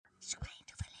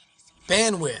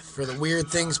Bandwidth for the Weird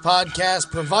Things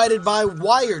podcast provided by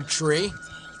Wired Tree.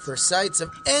 For sites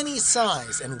of any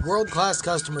size and world-class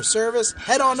customer service,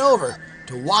 head on over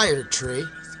to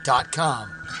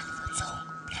wiredtree.com.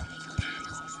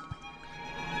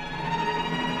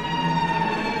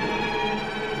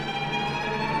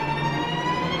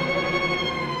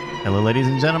 Hello, ladies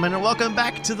and gentlemen, and welcome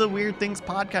back to the Weird Things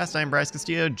podcast. I'm Bryce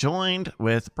Castillo, joined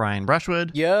with Brian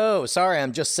Brushwood. Yo, sorry,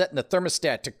 I'm just setting the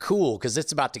thermostat to cool because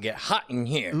it's about to get hot in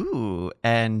here. Ooh,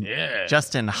 and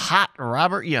Justin Hot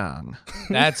Robert Young.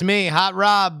 That's me. Hot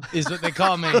Rob is what they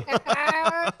call me.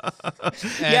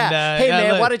 Hey,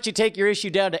 man, why don't you take your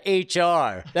issue down to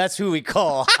HR? That's who we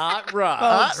call Hot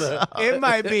Rob. It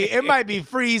might be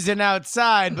freezing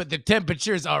outside, but the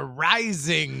temperatures are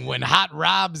rising when Hot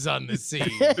Rob's on the scene.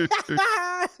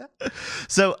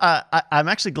 So I'm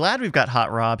actually glad we've got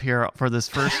Hot Rob here for this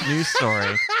first news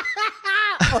story.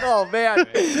 Oh, man.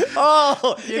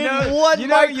 Oh, in one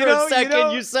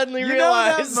microsecond, you suddenly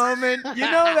realize.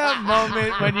 that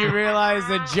moment when you realize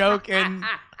a joke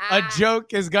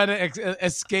is going to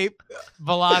escape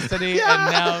velocity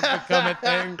and now become a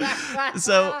thing.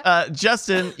 So,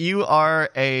 Justin, you are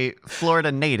a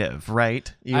Florida native,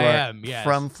 right? I am, yes.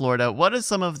 From Florida. What is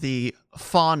some of the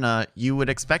fauna you would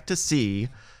expect to see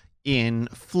in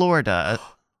Florida?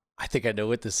 I think I know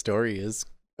what this story is.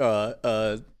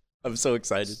 I'm so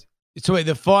excited. So wait,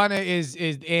 the fauna is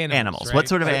animals, right? What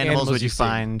sort of animals would you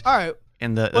find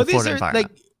in the Florida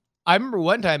environment? I remember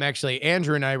one time, actually,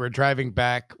 Andrew and I were driving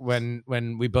back when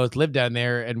we both lived down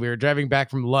there, and we were driving back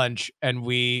from lunch, and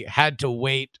we had to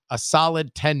wait a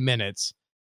solid 10 minutes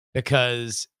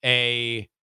because a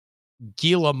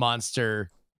Gila monster,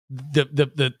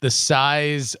 the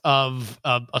size of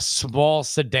a small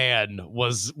sedan,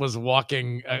 was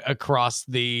walking across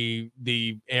the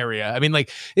area. I mean,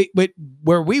 but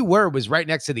where we were was right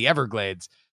next to the Everglades,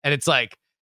 and it's like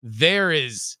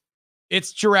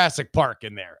it's Jurassic Park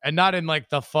in there, and not in like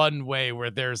the fun way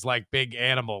where there's like big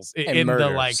animals in murders.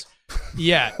 the like,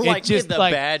 yeah, like just in the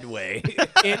like, bad way.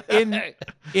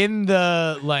 in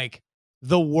the like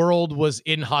the world was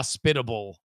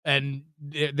inhospitable, and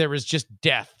there was just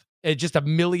death. Just a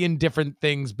million different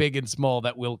things, big and small,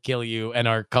 that will kill you and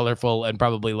are colorful and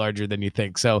probably larger than you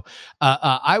think. So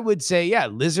I would say, yeah,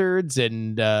 lizards,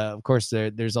 and of course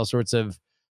there's all sorts of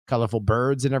colorful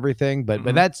birds and everything, but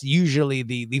that's usually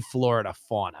the Florida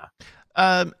fauna.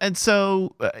 And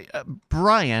so,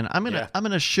 Brian, I'm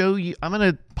gonna show you. I'm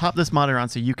gonna pop this monitor on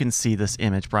so you can see this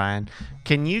image. Brian,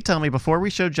 can you tell me, before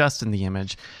we show Justin the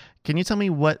image, can you tell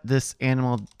me what this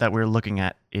animal that we're looking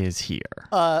at is here?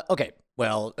 Okay.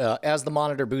 Well, as the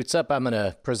monitor boots up, I'm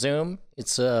gonna presume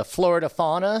it's a Florida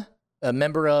fauna, a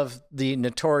member of the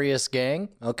Notorious Gang.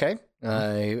 Okay.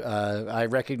 I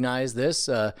recognize this.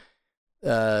 I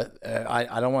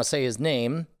don't want to say his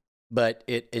name, but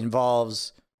it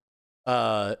involves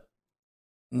half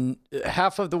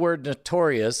of the word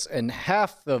notorious and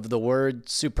half of the word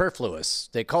superfluous.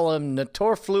 They call him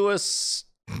Notorfluous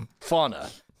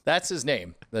Fauna. That's his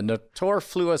name, the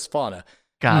Notorfluous Fauna.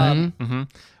 Got it.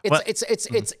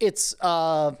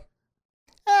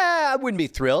 I wouldn't be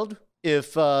thrilled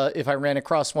if I ran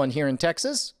across one here in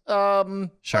Texas. Sure.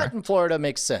 But in Florida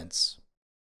makes sense.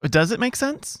 Does it make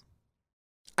sense?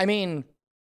 I mean,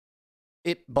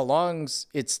 it belongs.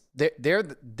 It's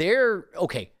they're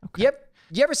okay. Yep.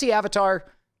 You ever see Avatar?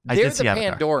 They're the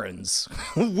Pandorans.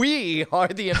 We are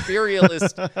the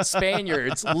imperialist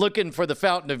Spaniards looking for the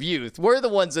fountain of youth. We're the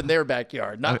ones in their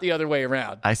backyard, not the other way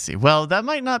around. I see. Well, that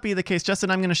might not be the case.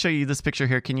 Justin, I'm going to show you this picture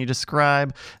here. Can you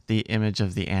describe the image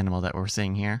of the animal that we're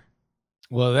seeing here?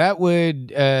 Well, that would,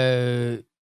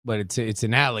 but it's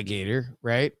an alligator,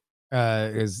 right?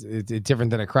 It's different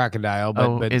than a crocodile,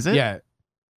 but is it? Yeah.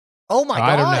 Oh my God!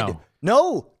 I don't know.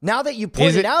 No, now that you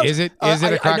point it out, is it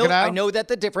a crocodile? I know that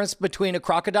the difference between a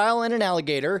crocodile and an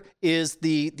alligator is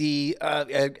the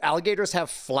alligators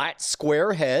have flat,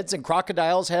 square heads, and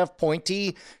crocodiles have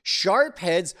pointy, sharp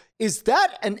heads. Is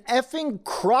that an effing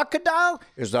crocodile?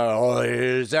 Is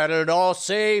that an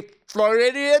Aussie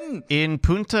Floridian? In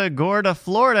Punta Gorda,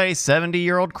 Florida, a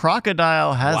 70-year-old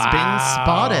crocodile has been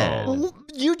spotted.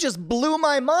 You just blew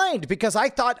my mind, because I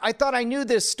thought I knew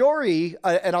this story,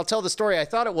 and I'll tell the story I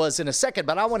thought it was in a second,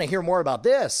 but I want to hear more about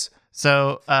this.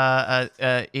 So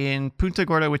in Punta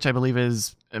Gorda, which I believe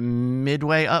is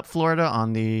midway up Florida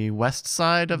on the west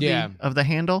side of the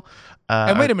handle.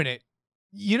 And wait a minute.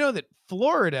 You know that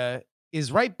Florida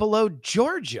is right below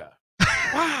Georgia.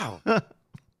 Wow.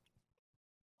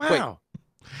 Wow. Wait.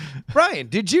 Brian,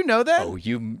 did you know that? Oh,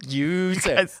 you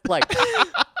said like,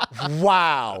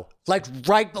 wow, like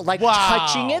right, like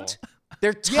touching it.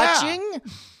 They're touching.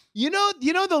 You know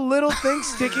the little thing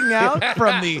sticking out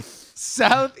from the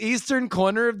southeastern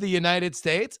corner of the United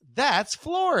States? That's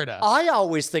Florida. I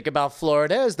always think about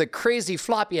Florida as the crazy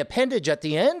floppy appendage at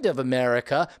the end of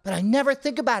America, but I never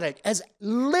think about it as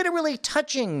literally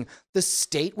touching the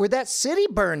state where that city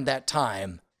burned that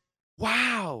time.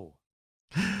 Wow.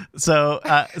 So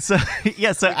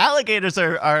alligators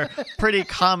are pretty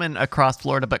common across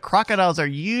Florida, but crocodiles are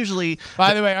usually.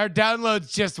 By the way, our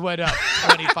downloads just went up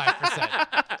 25%.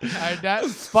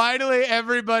 Finally,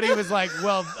 everybody was like,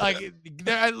 "Well, like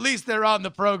at least they're on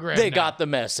the program." They now. got the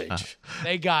message.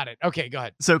 They got it. Okay, go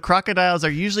ahead. So crocodiles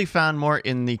are usually found more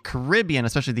in the Caribbean,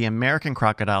 especially the American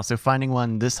crocodile. So finding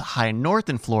one this high north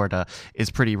in Florida is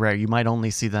pretty rare. You might only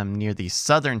see them near the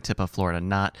southern tip of Florida,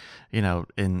 not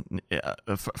in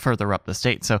further up the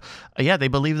state. So they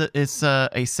believe that it's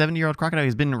a 70-year-old crocodile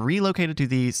who's been relocated to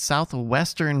the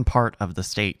southwestern part of the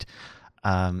state.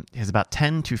 Is about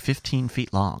 10 to 15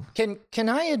 feet long. Can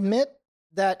I admit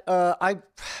that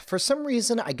for some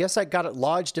reason, I guess I got it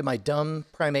lodged in my dumb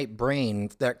primate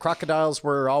brain that crocodiles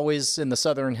were always in the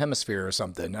southern hemisphere or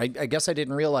something. I guess I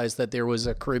didn't realize that there was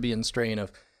a Caribbean strain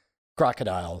of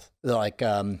crocodile. Like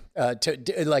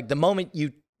the moment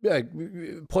you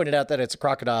pointed out that it's a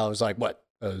crocodile, I was like, what?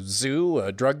 A zoo,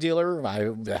 a drug dealer?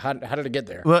 How did it get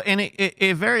there? Well, and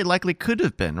it very likely could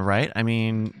have been, right? I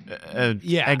mean,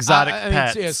 exotic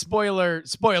pets. Spoiler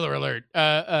alert.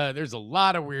 There's a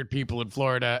lot of weird people in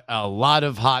Florida, a lot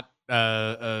of hot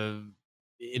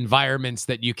environments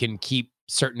that you can keep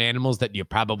certain animals that you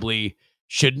probably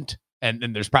shouldn't. And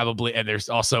then there's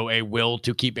also a will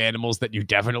to keep animals that you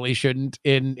definitely shouldn't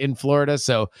in Florida.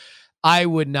 So I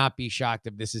would not be shocked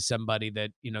if this is somebody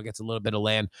that, gets a little bit of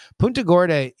land. Punta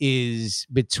Gorda is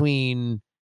between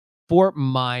Fort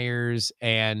Myers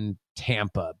and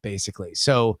Tampa, basically.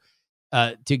 So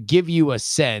to give you a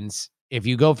sense, if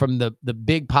you go from the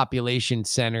big population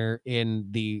center in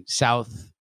the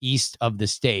southeast of the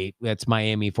state, that's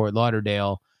Miami, Fort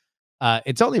Lauderdale,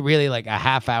 it's only really like a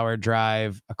half-hour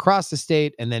drive across the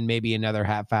state and then maybe another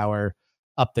half hour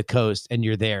up the coast, and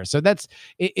you're there. So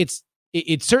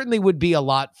it certainly would be a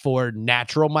lot for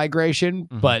natural migration,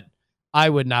 but I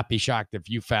would not be shocked if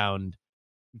you found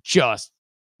just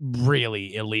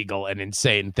really illegal and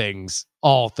insane things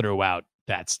all throughout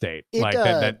that state.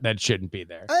 That shouldn't be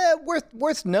there.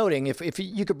 Worth noting, if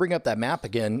you could bring up that map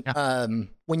again,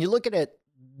 when you look at it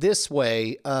this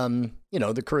way,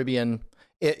 the Caribbean,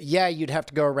 you'd have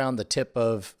to go around the tip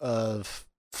of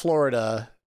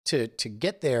Florida to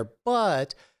get there,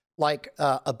 but like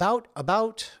about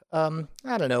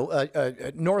I don't know,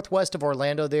 northwest of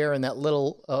Orlando there, and that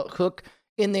little hook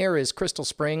in there is Crystal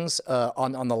Springs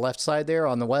on the left side there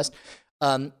on the west,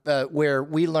 where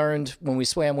we learned when we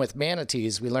swam with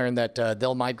manatees, we learned that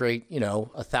they'll migrate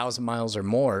 1,000 miles or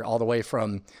more all the way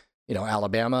from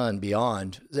Alabama and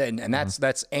beyond, and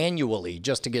that's annually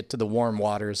just to get to the warm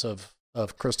waters of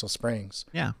Crystal Springs.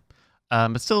 Yeah,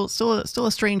 but still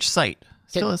a strange sight.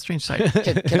 Still a strange sight.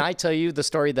 Can I tell you the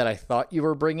story that I thought you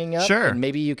were bringing up? Sure. And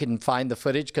maybe you can find the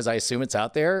footage because I assume it's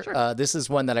out there. Sure. This is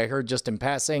one that I heard just in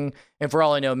passing. And for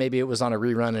all I know, maybe it was on a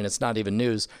rerun and it's not even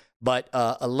news. But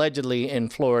allegedly in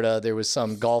Florida, there was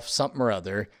some golf something or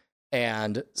other.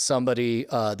 And somebody,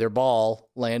 their ball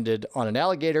landed on an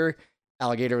alligator.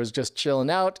 Alligator was just chilling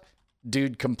out.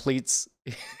 Dude completes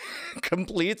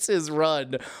his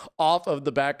run off of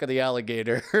the back of the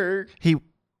alligator.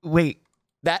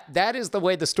 That is the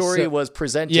way the story was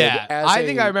presented. Yeah, I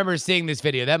think I remember seeing this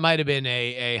video. That might have been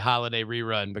a holiday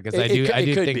rerun because I do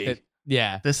think that.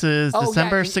 Yeah, this is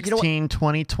December 16,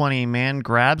 2020. Man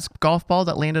grabs golf ball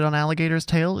that landed on alligator's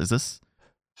tail. Is this?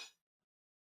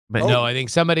 But no, I think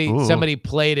somebody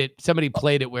played it. Somebody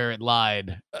played it where it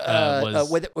lied.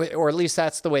 Or at least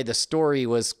that's the way the story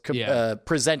was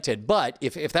presented. But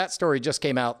if that story just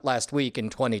came out last week in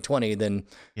 2020, then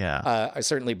I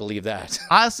certainly believe that.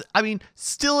 I mean,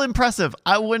 still impressive.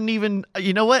 I wouldn't even.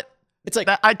 You know what? It's like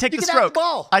I'd take the stroke.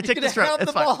 I take the stroke.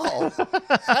 It's fine.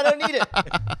 I don't need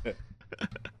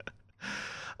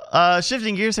it.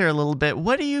 Shifting gears here a little bit.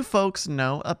 What do you folks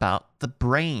know about the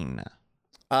brain?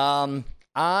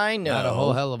 I know. Not a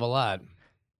whole hell of a lot.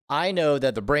 I know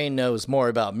that the brain knows more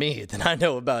about me than I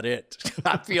know about it.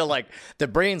 I feel like the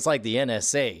brain's like the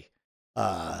NSA.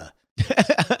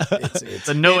 It's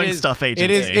a knowing stuff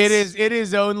agency. It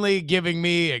is only giving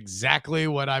me exactly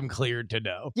what I'm cleared to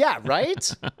know. Yeah, right?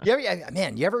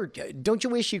 Don't you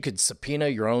wish you could subpoena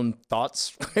your own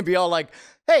thoughts? Be all like,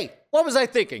 hey, what was I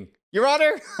thinking? Your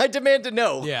Honor, I demand to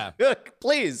know. Yeah.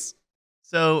 Please.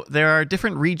 So there are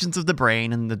different regions of the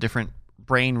brain, and the different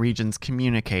brain regions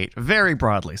communicate, very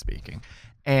broadly speaking.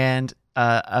 And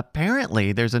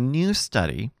apparently there's a new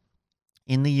study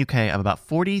in the UK of about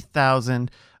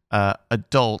 40,000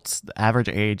 adults, the average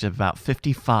age of about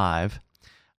 55,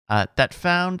 that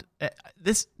found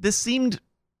this seemed,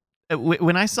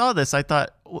 when I saw this, I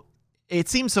thought, it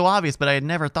seems so obvious, but I had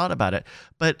never thought about it.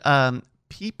 But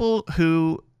people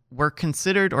who were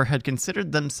considered or had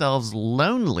considered themselves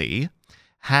lonely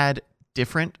had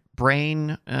different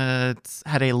brain,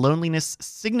 had a loneliness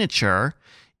signature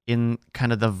in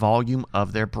kind of the volume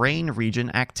of their brain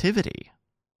region activity.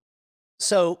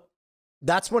 So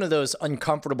that's one of those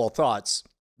uncomfortable thoughts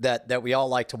that we all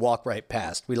like to walk right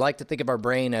past. We like to think of our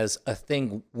brain as a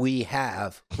thing we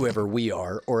have, whoever we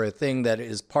are, or a thing that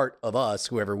is part of us,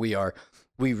 whoever we are.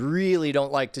 We really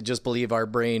don't like to just believe our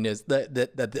brain is that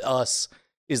the us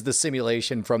is the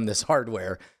simulation from this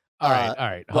hardware. All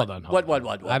right. Hold on. What?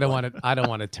 I don't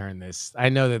want to turn this. I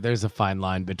know that there's a fine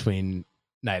line between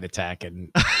Night Attack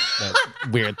and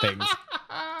weird things.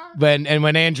 When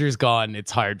Andrew's gone,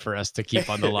 it's hard for us to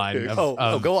keep on the line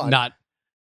of go on. Not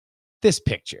this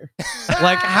picture.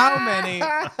 Like how many?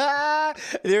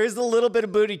 There is a little bit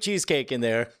of booty cheesecake in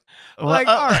there. Like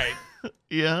all right.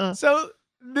 Yeah. So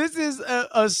this is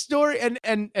a story,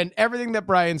 and everything that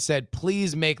Brian said.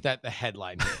 Please make that the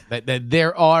headline here. That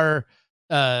there are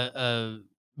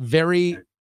very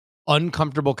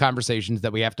uncomfortable conversations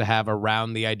that we have to have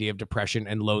around the idea of depression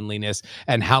and loneliness,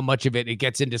 and how much of it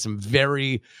gets into some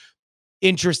very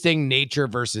interesting nature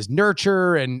versus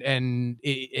nurture, and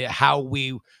how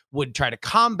we would try to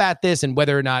combat this, and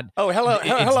whether or not hello,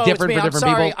 it's different it's me. for different I'm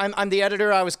sorry. people. I'm the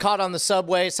editor. I was caught on the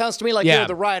subway. It sounds to me like you're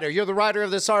the writer. You're the writer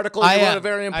of this article. You wrote a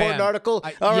very important article.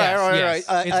 All right.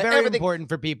 It's very important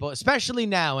for people, especially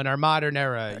now in our modern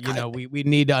era. We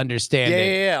need to understand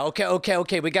it. Yeah.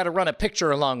 Okay. We got to run a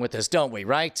picture along with this, don't we?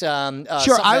 Right?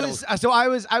 Sure.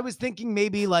 I was thinking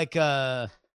maybe like the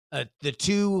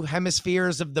two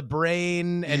hemispheres of the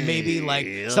brain, and maybe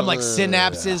like some like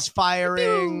synapses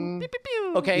firing.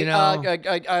 Okay.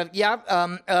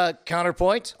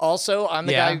 Counterpoint. Also, I'm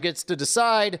the guy who gets to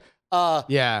decide.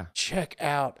 Check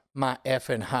out my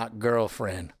effing hot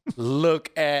girlfriend.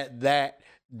 Look at that.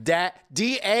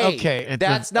 DA. Okay.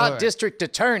 That's not district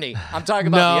attorney. I'm talking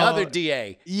about the other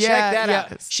DA. Yeah, Check that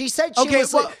out. She said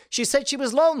she said she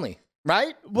was lonely.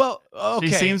 Right? Well, okay.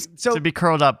 She seems to be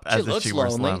curled up as if she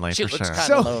was lonely, she for looks sure.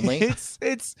 kind of lonely.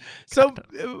 It's so.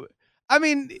 I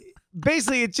mean,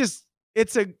 basically,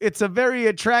 it's a very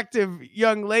attractive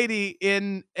young lady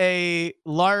in a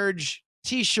large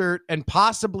T-shirt and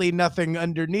possibly nothing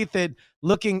underneath it,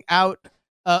 looking out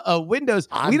windows.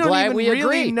 I'm we don't glad even we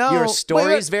really agree. know. Your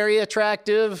story is very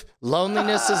attractive.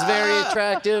 Loneliness is very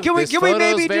attractive. Can we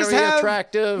maybe just have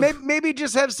attractive. Maybe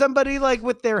just have somebody like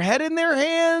with their head in their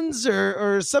hands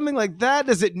or something like that?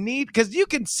 Does it need? Because you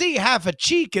can see half a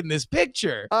cheek in this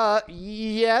picture.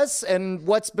 Yes. And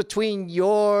what's between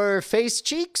your face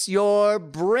cheeks? Your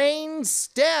brain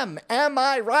stem. Am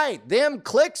I right? Them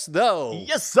clicks though.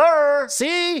 Yes, sir.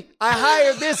 See, I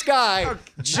hired this guy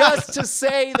just to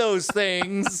say those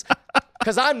things.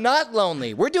 Because I'm not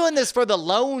lonely. We're doing this for the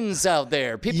lones out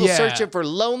there. People searching for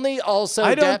lonely, also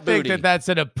I don't think booty. that's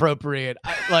an appropriate.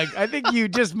 I think you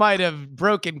just might have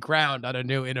broken ground on a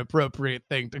new inappropriate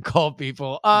thing to call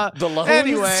people. The lones?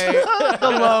 Anyway, the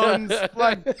loans.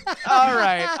 All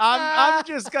right. I'm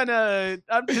just gonna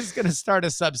start a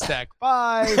Substack.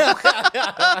 Bye.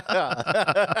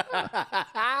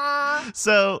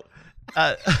 So,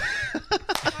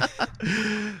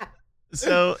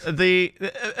 so the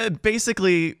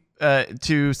basically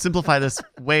to simplify this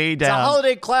way down. It's a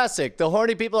holiday classic. The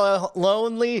horny people are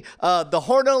lonely. The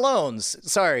Hornalones.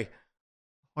 Sorry.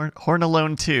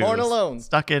 Hornalone 2. Hornalone.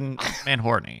 Stuck in Man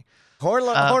Horny.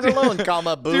 Hornalone,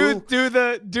 comma, boo. Do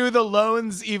the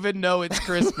loans even know it's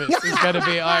Christmas? Is gonna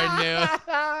be our new.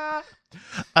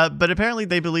 But apparently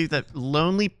they believe that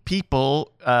lonely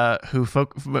people who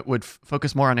would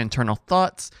focus more on internal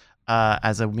thoughts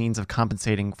as a means of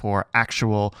compensating for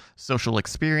actual social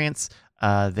experience.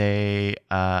 They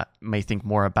may think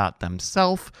more about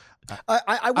themselves.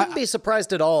 I wouldn't be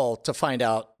surprised at all to find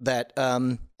out that,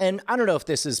 and I don't know if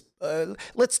this is,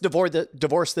 let's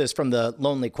divorce this from the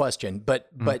lonely question, but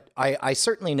I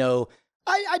certainly know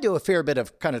I do a fair bit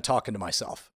of kind of talking to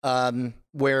myself,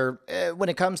 where when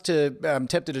it comes to, I'm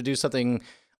tempted to do something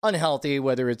unhealthy,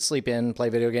 whether it's sleep in, play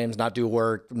video games, not do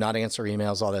work, not answer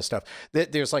emails, all that stuff.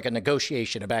 There's like a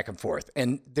negotiation, a back and forth.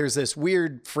 And there's this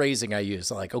weird phrasing I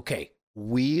use, like, okay,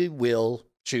 we will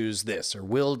choose this or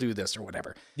we'll do this or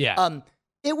whatever. Yeah.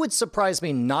 It would surprise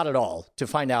me not at all to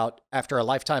find out after a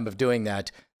lifetime of doing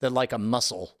that like a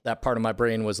muscle, that part of my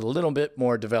brain was a little bit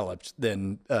more developed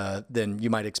than you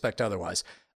might expect otherwise.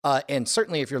 And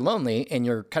certainly if you're lonely and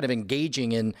you're kind of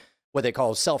engaging in what they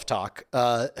call self-talk.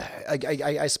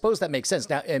 I suppose that makes sense.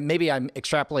 Now, and maybe I'm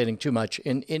extrapolating too much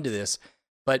into this,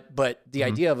 but the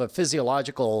idea of a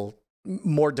physiological,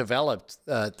 more developed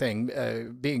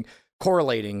thing being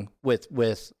correlating with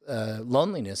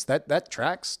loneliness, that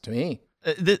tracks to me.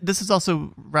 This is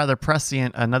also rather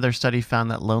prescient. Another study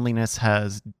found that loneliness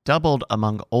has doubled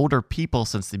among older people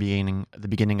since the beginning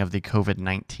of the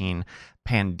COVID-19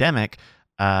 pandemic,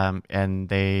 and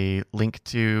they link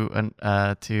to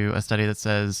a study that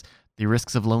says the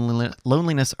risks of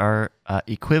loneliness are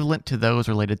equivalent to those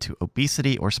related to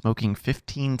obesity or smoking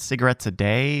 15 cigarettes a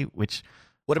day. Which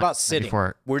what about sitting?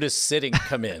 Where does sitting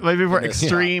come in? Maybe for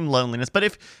extreme loneliness.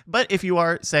 But if you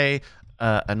are, say,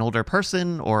 an older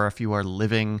person, or if you are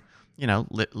living,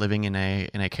 living in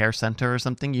a care center or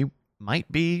something, you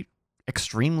might be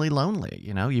extremely lonely.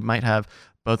 You might have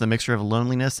both a mixture of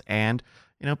loneliness and,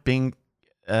 being,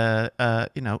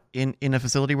 in a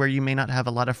facility where you may not have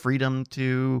a lot of freedom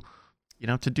to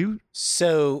do.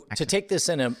 So to take this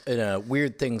in a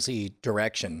weird thingsy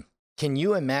direction, can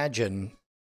you imagine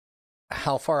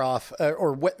how far off,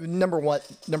 or what, number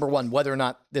one, whether or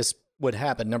not this would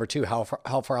happen. Number two, how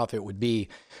far off it would be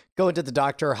going to the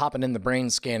doctor, hopping in the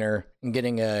brain scanner, and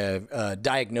getting a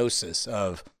diagnosis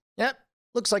of,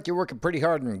 looks like you're working pretty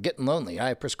hard and getting lonely.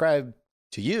 I prescribe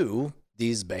to you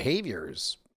these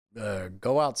behaviors.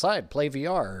 Go outside, play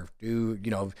VR,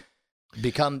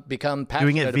 become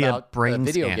passionate about a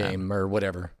video game or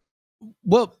whatever.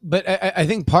 Well, but I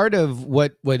think part of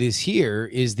what is here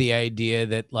is the idea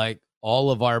that like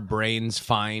all of our brains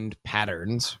find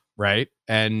patterns, right?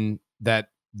 And that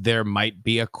there might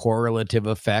be a correlative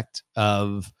effect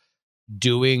of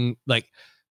doing, like,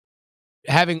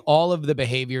 having all of the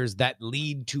behaviors that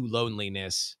lead to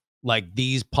loneliness, like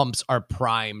these pumps are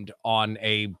primed on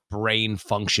a brain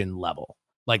function level,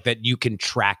 like that you can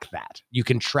track that. You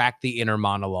can track the inner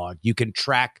monologue. You can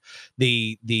track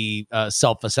the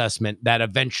self-assessment that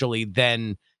eventually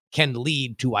then can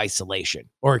lead to isolation,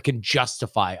 or it can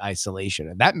justify isolation.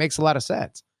 And that makes a lot of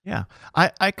sense. Yeah,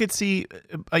 I could see,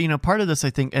 part of this,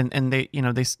 I think, and they,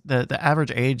 the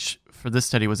average age for this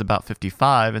study was about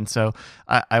 55, and so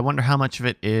I wonder how much of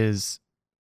it is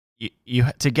you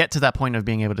to get to that point of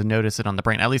being able to notice it on the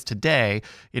brain. At least today,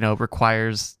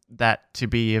 requires that to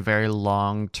be a very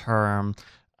long-term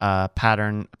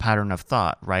pattern of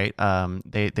thought, right?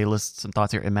 They list some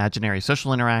thoughts here: imaginary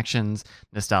social interactions,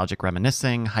 nostalgic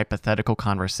reminiscing, hypothetical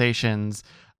conversations.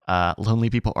 Lonely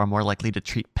people are more likely to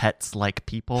treat pets like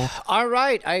people. All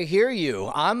right, I hear you.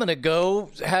 I'm going to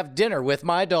go have dinner with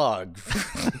my dog.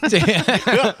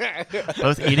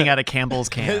 Both eating out of Campbell's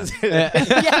can.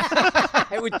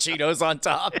 Yeah, with Cheetos on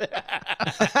top.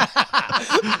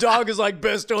 Dog is like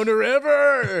best owner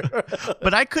ever.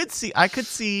 But I could see, I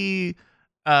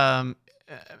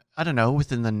don't know,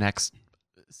 within the next,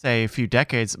 say, few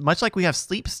decades, much like we have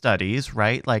sleep studies,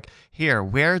 right? Like here,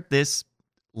 wear this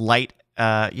light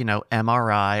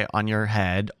MRI on your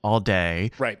head all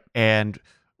day. Right. And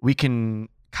we can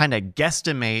kind of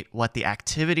guesstimate what the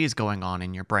activities going on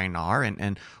in your brain are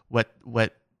and what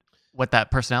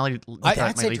that personality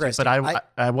that's interesting. But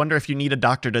I wonder if you need a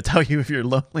doctor to tell you if you're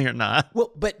lonely or not.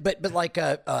 Well, but like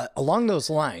along those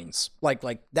lines, like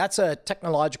that's a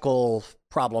technological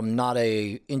problem, not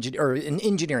an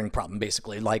engineering problem,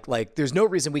 basically. Like there's no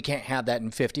reason we can't have that in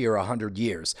 50 or 100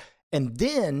 years. And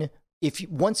then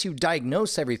once you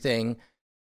diagnose everything,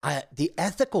 the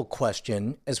ethical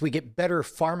question, as we get better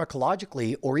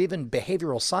pharmacologically or even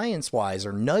behavioral science-wise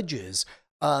or nudges,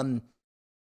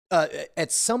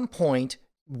 at some point,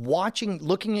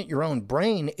 looking at your own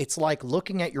brain, it's like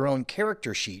looking at your own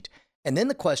character sheet. And then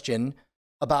the question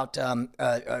about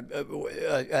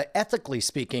ethically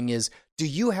speaking is, do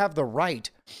you have the right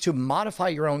to modify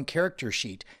your own character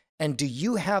sheet? And do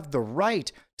you have the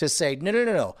right to say,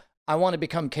 no, I want to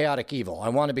become chaotic evil. I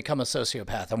want to become a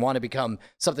sociopath. I want to become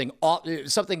something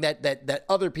that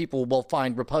other people will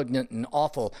find repugnant and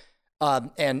awful.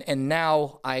 And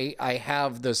now I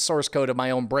have the source code of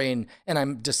my own brain, and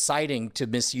I'm deciding to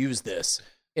misuse this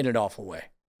in an awful way.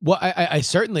 Well, I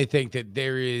certainly think that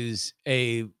there is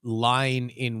a line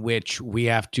in which we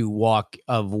have to walk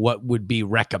of what would be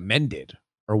recommended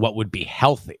or what would be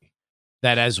healthy.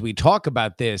 That as we talk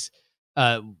about this,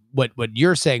 what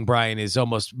you're saying, Brian, is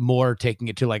almost more taking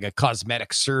it to like a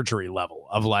cosmetic surgery level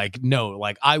of like, no,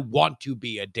 like I want to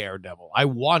be a daredevil. I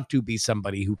want to be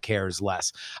somebody who cares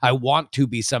less. I want to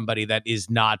be somebody that is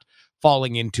not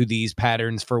falling into these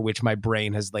patterns for which my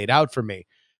brain has laid out for me.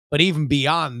 But even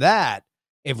beyond that,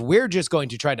 if we're just going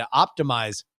to try to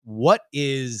optimize what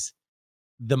is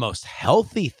the most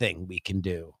healthy thing we can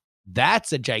do,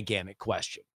 that's a gigantic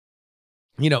question.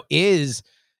 Is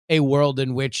a world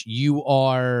in which you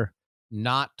are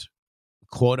not,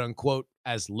 quote unquote,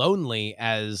 as lonely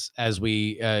as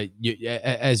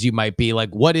you might be. Like,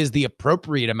 what is the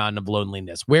appropriate amount of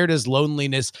loneliness? Where does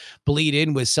loneliness bleed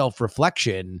in with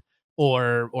self-reflection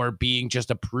or being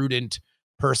just a prudent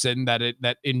person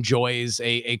that enjoys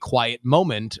a quiet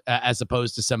moment, as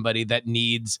opposed to somebody that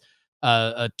needs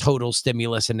a total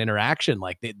stimulus and interaction?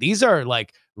 Like, these are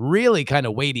like really kind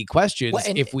of weighty questions,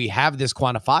 if we have this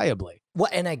quantifiably. Well,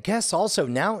 and I guess also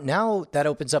now that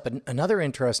opens up another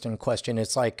interesting question.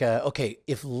 It's like, okay,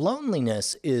 if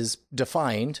loneliness is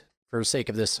defined, for the sake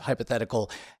of this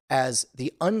hypothetical, as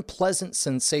the unpleasant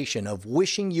sensation of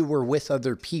wishing you were with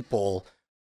other people,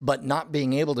 but not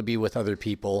being able to be with other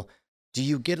people, do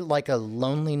you get like a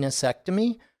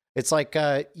lonelinessectomy? It's like,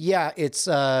 it's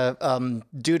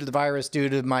due to the virus, due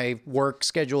to my work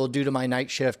schedule, due to my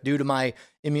night shift, due to my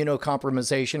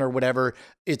immunocompromisation or whatever.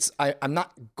 I'm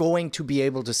not going to be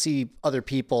able to see other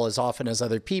people as often as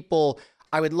other people.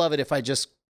 I would love it if I just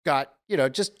got,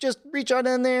 just reach on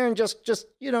in there and just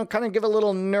kind of give a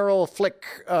little neural flick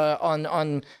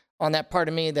on that part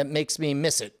of me that makes me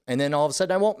miss it. And then all of a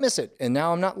sudden I won't miss it. And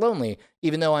now I'm not lonely,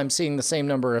 even though I'm seeing the same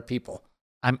number of people.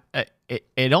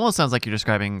 It almost sounds like you're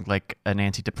describing like an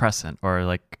antidepressant or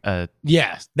like a I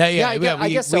guess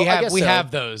so. We have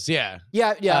those. Because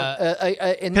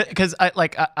I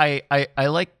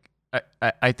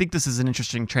think this is an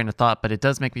interesting train of thought, but it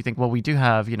does make me think. Well, we do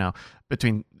have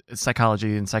between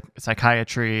psychology and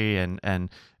psychiatry and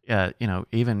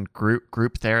even group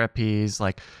therapies,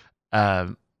 like.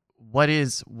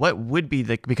 What would be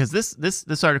because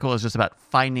this article is just about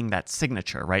finding that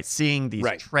signature, right? Seeing these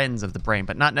trends of the brain,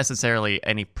 but not necessarily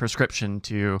any prescription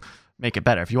to make it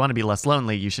better. If you want to be less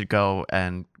lonely, you should go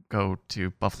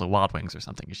to Buffalo Wild Wings or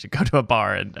something. You should go to a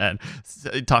bar and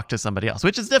talk to somebody else,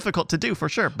 which is difficult to do for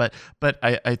sure. But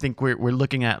I think we're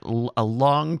looking at a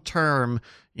long-term,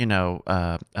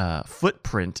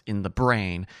 footprint in the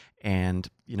brain and,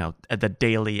 the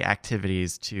daily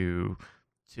activities to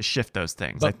shift those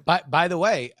things. But by the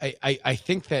way, I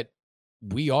think that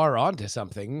we are onto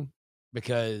something,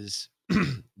 because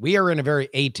we are in a very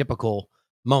atypical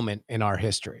moment in our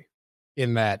history,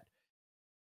 in that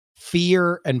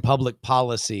fear and public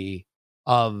policy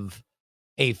of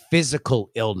a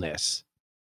physical illness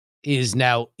is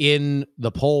now in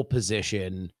the pole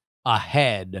position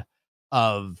ahead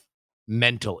of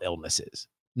mental illnesses.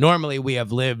 Normally, we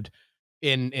have lived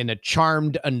in a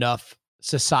charmed enough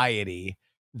society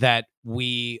that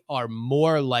we are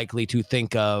more likely to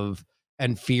think of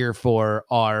and fear for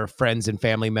our friends and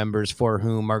family members for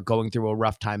whom are going through a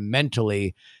rough time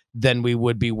mentally than we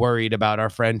would be worried about our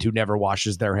friend who never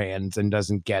washes their hands and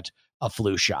doesn't get a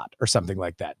flu shot or something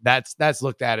like that. That's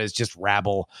looked at as just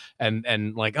rabble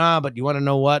and like, but you want to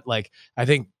know what? Like, I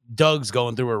think Doug's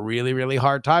going through a really, really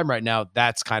hard time right now.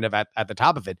 That's kind of at the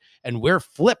top of it. And we're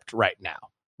flipped right now.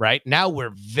 Right now,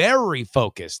 we're very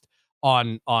focused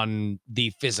on the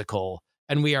physical,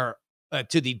 and we are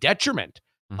to the detriment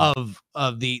of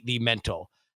the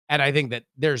mental. And I think that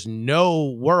there's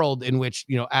no world in which,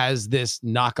 as this,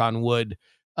 knock on wood,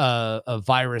 a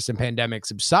virus and pandemic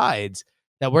subsides,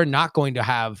 that we're not going to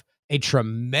have a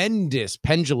tremendous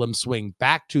pendulum swing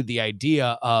back to the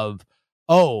idea of,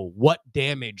 oh, what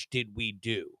damage did we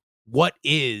do? What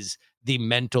is the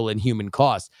mental and human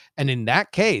cost? And in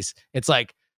that case, it's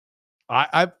like,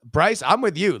 Bryce, I'm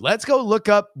with you. Let's go look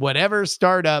up whatever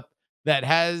startup that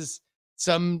has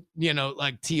some,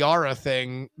 like tiara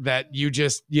thing that you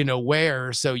just,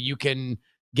 wear so you can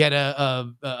get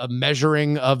a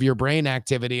measuring of your brain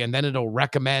activity, and then it'll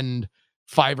recommend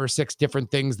 5 or 6 different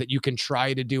things that you can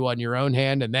try to do on your own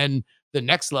hand. And then the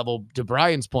next level, to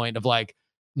Brian's point, of like,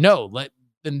 and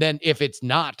then if it's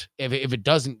not, if it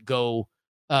doesn't go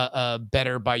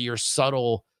better by your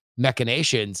subtle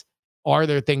machinations, are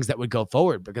there things that would go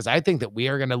forward? Because I think that we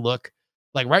are going to look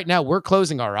like right now we're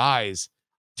closing our eyes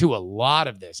to a lot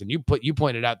of this. And you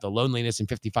pointed out the loneliness in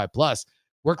 55 plus.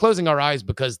 We're closing our eyes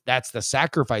because that's the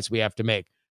sacrifice we have to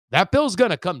make. That bill's going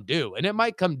to come due, and it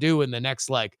might come due in the next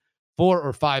like 4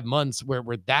 or 5 months where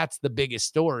that's the biggest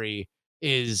story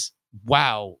is,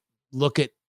 wow, look at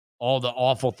all the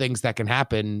awful things that can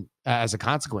happen as a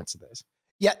consequence of this.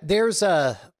 Yeah, there's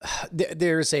a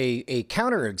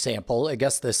counter example. I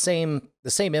guess the same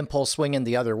impulse swinging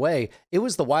the other way. It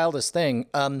was the wildest thing.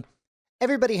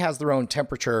 Everybody has their own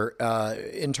temperature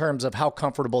in terms of how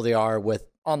comfortable they are with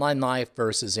online life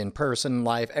versus in-person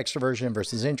life, extroversion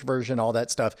versus introversion, all that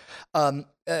stuff.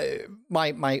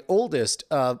 My oldest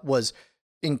was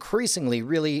increasingly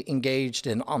really engaged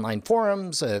in online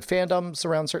forums, fandoms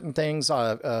around certain things,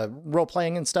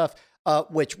 role-playing and stuff.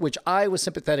 which I was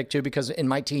sympathetic to because in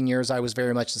my teen years I was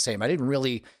very much the same. I didn't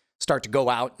really start to go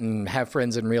out and have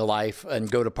friends in real life and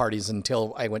go to parties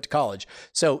until I went to college.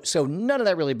 So none of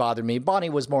that really bothered me. Bonnie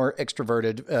was more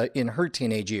extroverted in her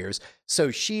teenage years,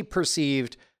 so she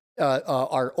perceived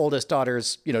our oldest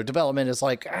daughter's, development is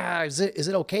like, is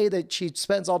it okay that she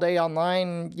spends all day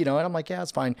online? And I'm like, yeah,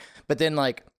 it's fine. But then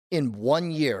like in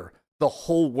 1 year, the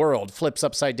whole world flips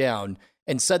upside down.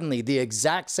 And suddenly the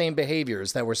exact same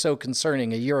behaviors that were so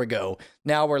concerning a year ago,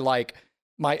 now we're like,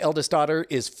 my eldest daughter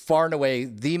is far and away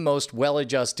the most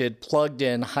well-adjusted, plugged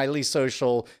in, highly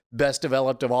social, best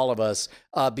developed of all of us,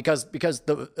 because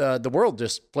the world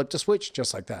just flipped a switch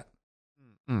just like that.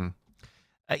 Mm.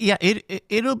 Yeah,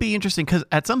 it'll be interesting because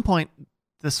at some point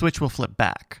the switch will flip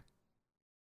back.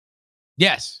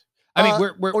 Yes. I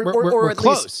mean, we're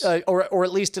close. Or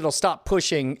at least it'll stop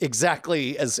pushing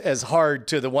exactly as hard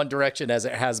to the one direction as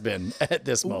it has been at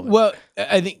this moment. Well,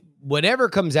 I think whatever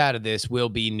comes out of this will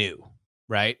be new,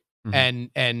 right? Mm-hmm.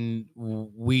 And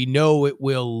we know it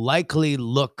will likely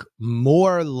look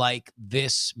more like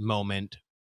this moment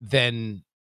than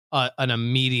an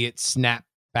immediate snap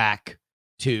back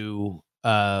to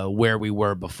where we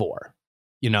were before.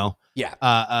 Yeah.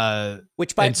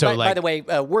 Which, by the way,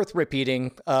 worth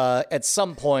repeating. At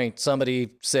some point,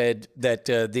 somebody said that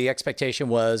the expectation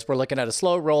was we're looking at a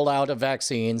slow rollout of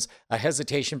vaccines, a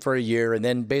hesitation for a year, and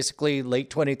then basically late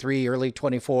 23, early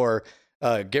 24,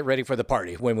 get ready for the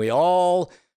party when we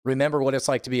all remember what it's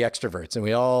like to be extroverts and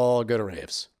we all go to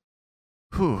raves.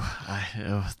 Whew!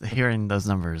 Hearing those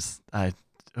numbers, I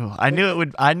knew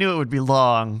it would be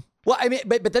long. Well, I mean,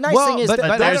 but the nice thing is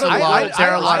that there's a lot of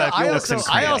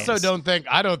I also don't think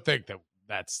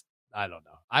that's I don't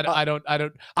know.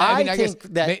 I think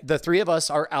that the three of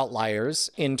us are outliers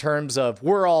in terms of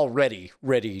we're all ready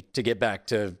to get back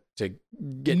to get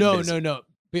busy. No.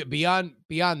 Beyond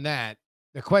that,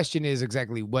 the question is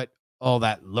exactly what all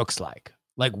that looks like.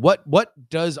 Like what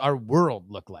does our world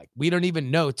look like? We don't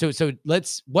even know. So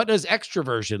what does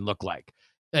extroversion look like?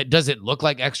 Does it look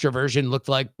like extroversion looked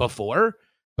like before?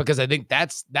 Because I think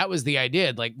that was the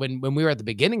idea. Like when we were at the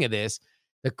beginning of this,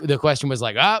 the question was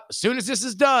like, as soon as this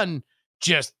is done,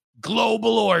 just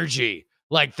global orgy.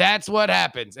 Like that's what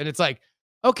happens. And it's like,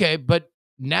 okay, but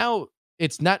now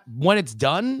it's not, when it's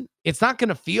done, it's not going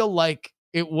to feel like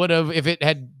it would have if it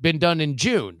had been done in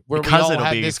June, where because we all it'll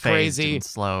had be this crazy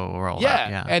slow rollout.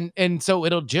 Yeah. And so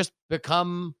it'll just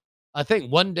become a thing.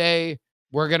 One day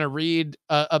we're going to read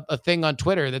a thing on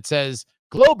Twitter that says,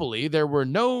 globally, there were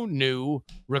no new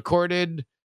recorded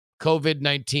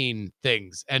COVID-19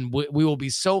 things, and we will be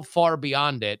so far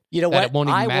beyond it. You know what? It won't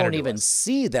even I won't to even us.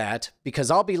 see that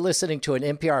because I'll be listening to an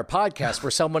NPR podcast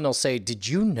where someone will say, "Did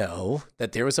you know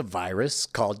that there was a virus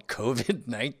called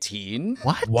COVID-19?"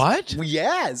 What?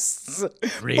 Yes.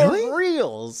 Really? For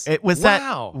reals. It was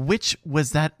Wow. Which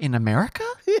was that in America?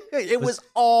 It was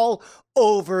all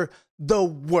over the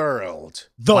world.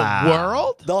 The Wow.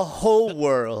 world? The whole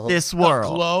world. This The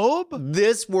world. globe?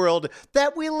 This world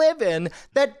that we live in,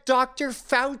 that Dr.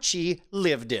 Fauci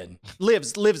lives in,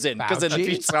 because of the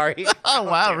Fauci? sorry. Oh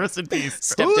wow! Rest in peace.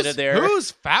 Stepped in it there.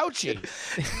 Who's Fauci?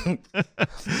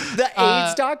 The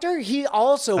AIDS doctor, he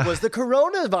also was the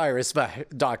coronavirus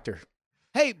doctor.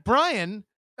 Hey, Brian,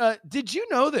 did you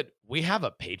know that we have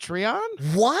a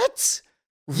Patreon? What?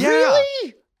 Yeah.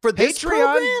 Really? For this Patreon?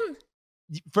 program?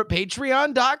 For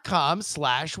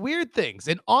patreon.com/weird things.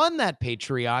 And on that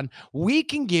Patreon, we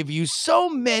can give you so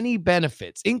many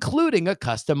benefits, including a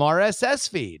custom RSS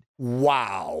feed.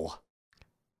 Wow.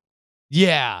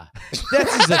 Yeah,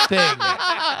 this is a thing.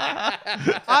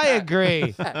 I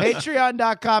agree.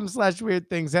 Patreon.com/weird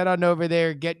things. Head on over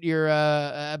there, get your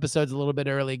episodes a little bit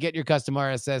early, get your custom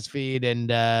RSS feed,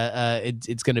 and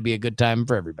it's going to be a good time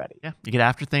for everybody. Yeah, you get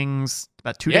after things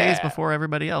about 2 days before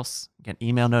everybody else. You get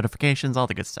email notifications, all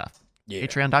the good stuff. Yeah.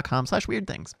 Patreon.com/weird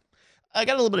things. I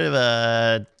got a little bit of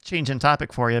a change in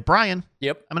topic for you. Brian,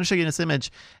 Yep. I'm going to show you this image,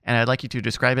 and I'd like you to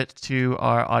describe it to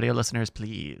our audio listeners,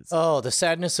 please. Oh, the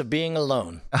sadness of being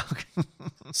alone. Okay.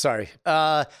 Sorry.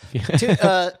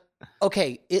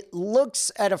 Okay, it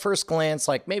looks at a first glance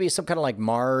like maybe some kind of like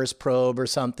Mars probe or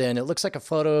something. It looks like a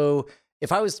photo.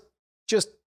 If I was just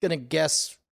going to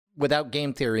guess without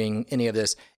game theorying any of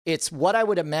this, it's what I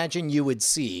would imagine you would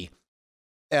see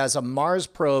as a Mars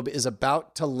probe is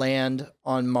about to land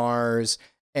on Mars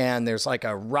and there's like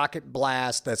a rocket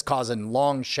blast that's causing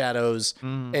long shadows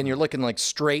and you're looking like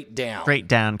straight down. Straight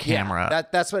down camera. Yeah,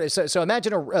 that's what it is. So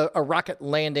imagine a rocket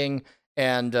landing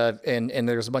and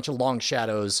there's a bunch of long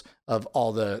shadows of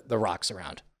all the rocks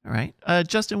around. All right.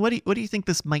 Justin, what do you think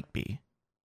this might be?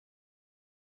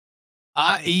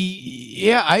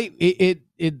 It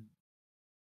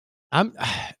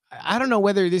I don't know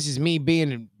whether this is me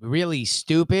being really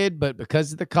stupid, but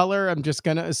because of the color, I'm just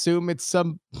gonna assume it's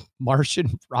some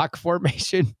Martian rock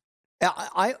formation.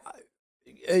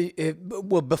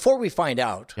 Well, before we find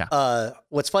out, Yeah.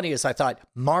 what's funny is I thought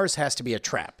Mars has to be a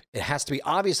trap. It has to be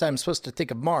obvious. I'm supposed to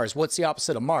think of Mars. What's the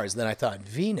opposite of Mars? Then I thought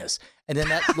Venus, and then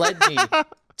that led me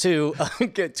to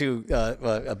get to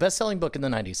a best-selling book in the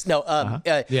 90s. No,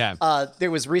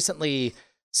 there was recently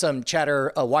some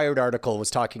chatter. A Wired article was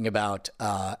talking about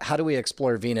how do we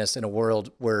explore Venus in a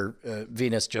world where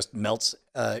Venus just melts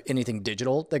anything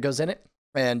digital that goes in it.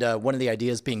 And one of the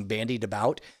ideas being bandied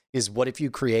about is what if you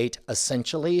create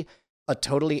essentially a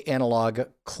totally analog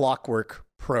clockwork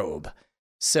probe?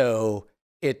 So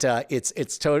it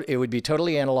would be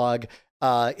totally analog.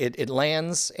 It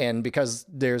lands, and because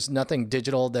there's nothing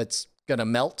digital that's gonna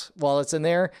melt while it's in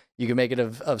there, you can make it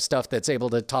of stuff that's able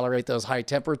to tolerate those high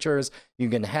temperatures. You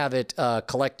can have it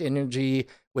collect energy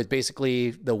with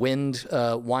basically the wind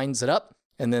winds it up,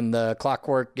 and then the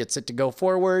clockwork gets it to go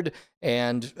forward.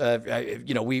 And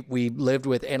we lived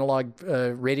with analog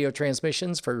radio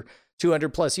transmissions for 200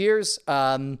 plus years.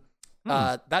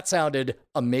 That sounded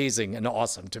amazing and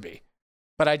awesome to me.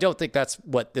 But I don't think that's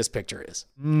what this picture is.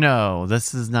 No,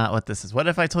 this is not what this is. What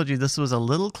if I told you this was a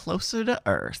little closer to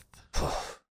Earth?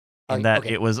 And that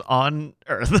it was on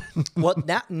Earth. Well,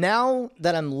 now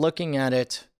that I'm looking at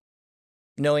it,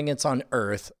 knowing it's on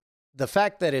Earth, the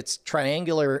fact that it's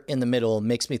triangular in the middle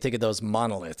makes me think of those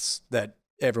monoliths that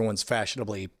everyone's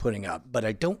fashionably putting up. But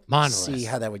I don't see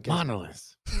how that would get.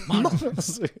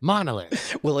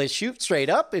 Monolith. Will it shoot straight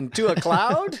up into a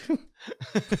cloud?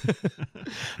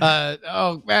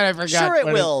 Oh man, I forgot. Sure it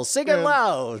will. Sing it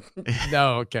loud.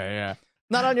 No, okay, yeah.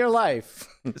 Not on your life.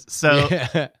 So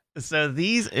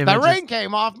these images... The rain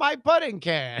came off my pudding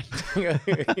can.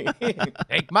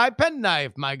 Take my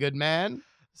penknife, my good man.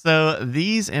 So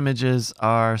these images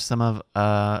are some of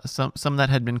some that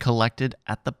had been collected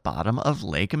at the bottom of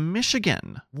Lake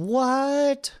Michigan.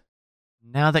 What?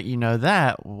 Now that you know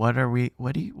that, what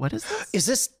is this? Is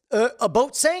this a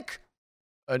boat sank?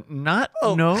 No.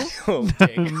 Oh,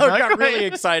 I got really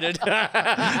excited.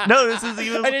 No, this is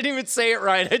even... I didn't even say it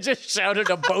right. I just shouted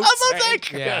a boat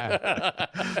sank. Yeah.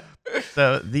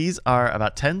 So these are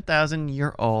about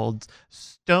 10,000-year-old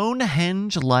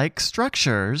Stonehenge-like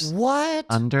structures. What?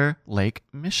 Under Lake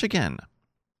Michigan.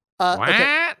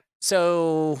 Okay.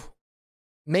 So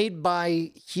made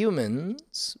by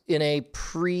humans in a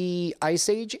pre-Ice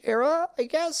Age era, I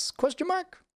guess? Question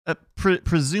mark?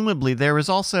 Presumably, there was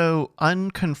also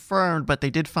unconfirmed, but they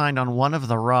did find on one of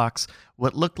the rocks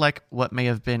what looked like what may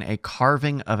have been a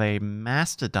carving of a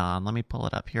mastodon. Let me pull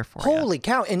it up here for you. Holy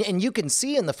cow. And you can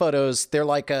see in the photos, they're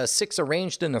like 6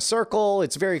 arranged in a circle.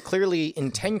 It's very clearly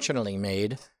intentionally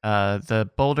made. The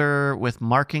boulder with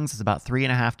markings is about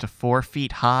 3.5 to 4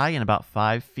 feet high and about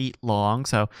 5 feet long.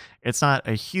 So it's not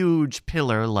a huge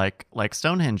pillar like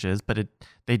Stonehenge is, but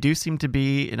they do seem to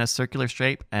be in a circular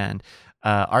shape. And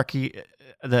I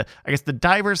guess the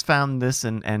divers found this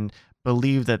and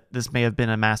believe that this may have been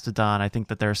a mastodon. I think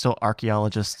that there are still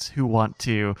archaeologists who want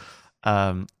to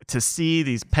see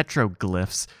these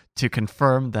petroglyphs to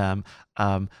confirm them,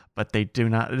 but they do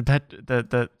not.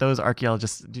 Those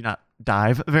archaeologists do not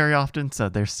dive very often, so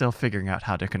they're still figuring out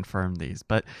how to confirm these.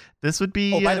 But this would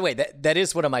be. Oh, by the way, that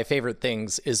is one of my favorite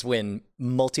things is when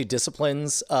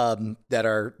multidisciplines that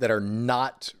are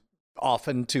not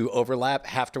often to overlap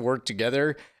have to work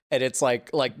together, and it's like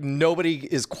nobody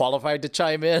is qualified to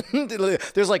chime in.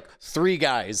 There's like 3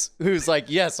 guys who's like,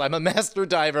 yes, I'm a master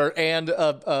diver and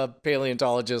a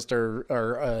paleontologist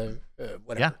or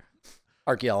whatever. Yeah.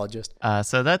 Archaeologist.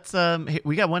 So that's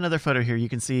we got one other photo here. You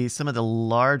can see some of the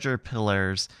larger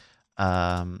pillars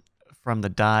from the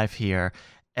dive here,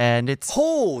 and it's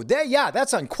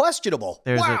that's unquestionable.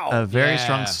 There's a very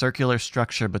strong circular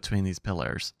structure between these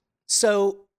pillars.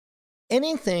 So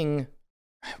anything,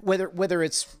 whether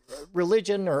it's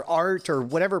religion or art or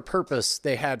whatever purpose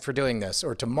they had for doing this,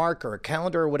 or to mark or a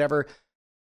calendar or whatever,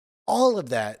 all of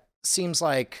that seems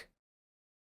like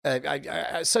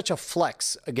such a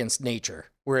flex against nature,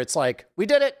 where it's like, we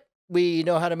did it. We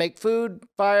know how to make food,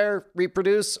 fire,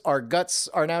 reproduce. Our guts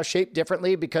are now shaped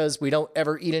differently because we don't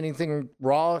ever eat anything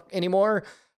raw anymore.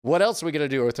 What else are we going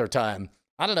to do with our time?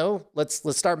 I don't know. Let's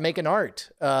start making art.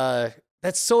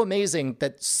 That's so amazing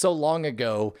that so long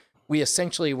ago, we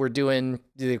essentially were doing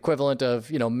the equivalent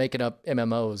of, making up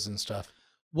MMOs and stuff.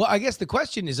 Well, I guess the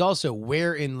question is also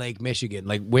where in Lake Michigan,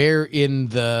 like where in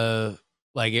the,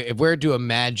 like if we're to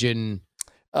imagine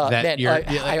that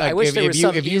I wish there was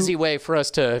some easy way for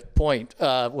us to point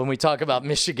when we talk about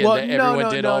Michigan that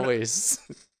everyone did always.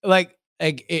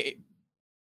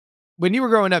 when you were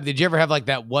growing up, did you ever have like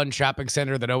that one shopping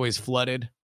center that always flooded?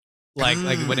 Like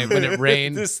when it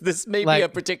rained. This may like, be a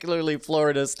particularly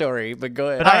Florida story, but go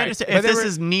ahead. But I understand if this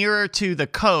is nearer to the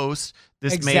coast,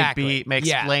 this Exactly. may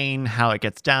explain how it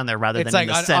gets down there rather than like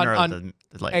in the center of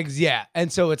the lake. Yeah,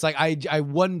 and so it's like I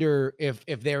wonder if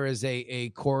there is a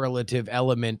correlative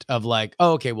element of like,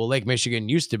 oh, okay, well, Lake Michigan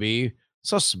used to be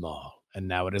so small, and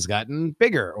now it has gotten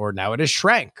bigger, or now it has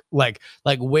shrank. Like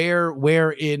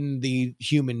where in the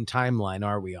human timeline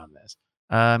are we on this?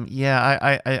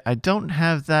 I don't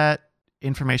have that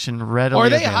information readily. Or are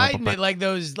they available, hiding but it like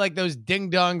those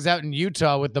ding dongs out in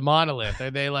Utah with the monolith?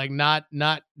 Are they like not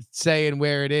saying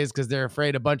where it is because they're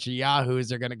afraid a bunch of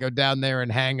yahoos are going to go down there and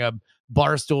hang a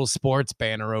Barstool Sports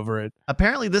banner over it?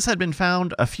 Apparently, this had been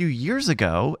found a few years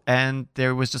ago, and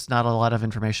there was just not a lot of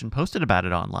information posted about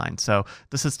it online. So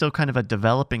this is still kind of a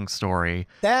developing story.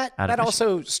 That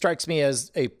also strikes me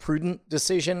as a prudent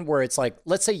decision, where it's like,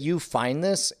 let's say you find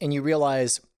this and you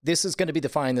realize this is going to be the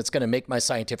find that's going to make my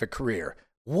scientific career.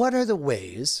 What are the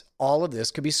ways all of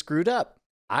this could be screwed up?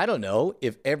 I don't know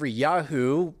if every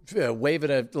Yahoo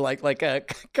waving a like a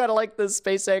kind of like the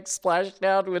SpaceX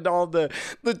splashdown when all the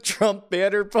Trump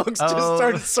banner folks just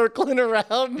started circling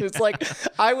around. It's like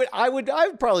I would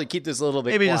probably keep this a little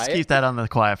bit maybe quiet. Just keep that on the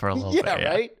quiet for a little bit. Yeah,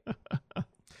 right.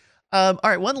 All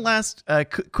right, one last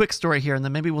quick story here, and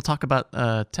then maybe we'll talk about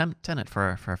Tenet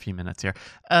for a few minutes here.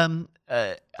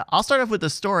 I'll start off with the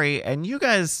story, and you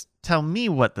guys tell me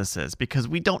what this is, because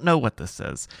we don't know what this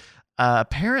is.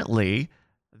 Apparently,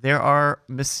 there are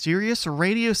mysterious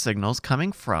radio signals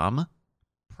coming from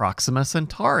Proxima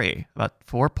Centauri, about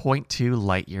 4.2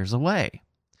 light years away.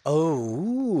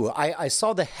 Oh, I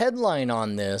saw the headline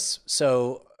on this,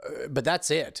 so... but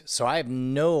that's it. So I have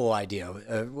no idea.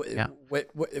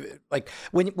 Like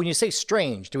when you say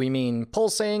strange, do we mean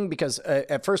pulsing? Because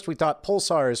at first we thought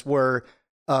pulsars were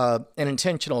an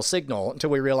intentional signal until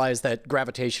we realized that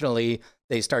gravitationally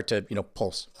they start to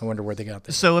pulse. I wonder where they got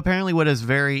this. So apparently, what is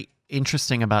very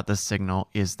interesting about this signal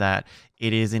is that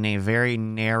it is in a very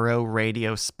narrow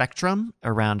radio spectrum,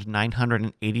 around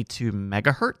 982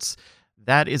 megahertz.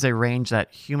 That is a range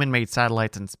that human-made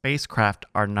satellites and spacecraft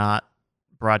are not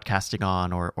broadcasting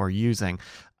on or using.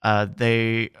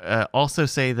 They also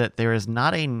say that there is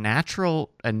not a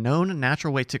known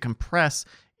natural way to compress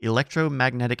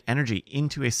electromagnetic energy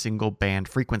into a single band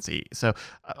frequency. So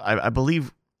I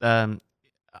believe, I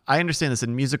understand this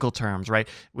in musical terms, right?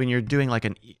 When you're doing like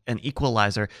an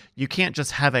equalizer, you can't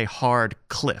just have a hard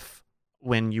cliff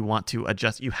when you want to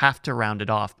adjust. You have to round it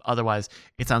off. Otherwise,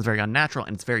 it sounds very unnatural,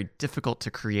 and it's very difficult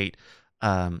to create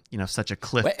such a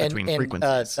cliff between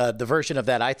frequencies. The version of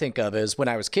that I think of is when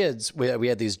I was kids, we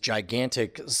had these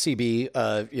gigantic CB,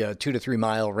 2 to 3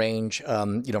 mile range,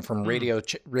 from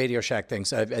Radio Shack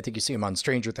things. I think you see them on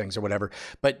Stranger Things or whatever.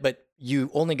 But you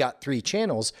only got 3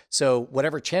 channels, so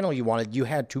whatever channel you wanted, you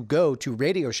had to go to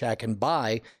Radio Shack and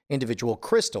buy individual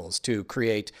crystals to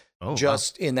create in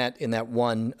that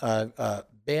one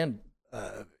band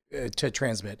to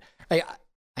transmit. I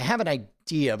have an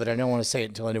idea, but I don't want to say it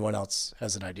until anyone else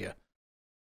has an idea.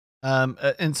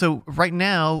 And so right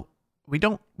now we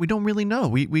don't really know.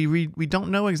 We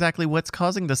don't know exactly what's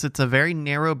causing this. It's a very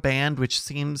narrow band, which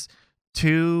seems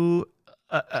too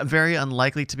very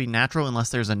unlikely to be natural unless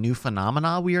there's a new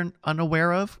phenomena we are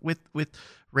unaware of with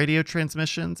radio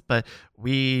transmissions. But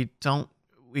we don't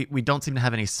seem to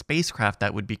have any spacecraft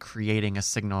that would be creating a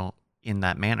signal in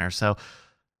that manner. So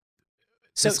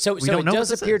it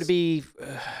does appear to be.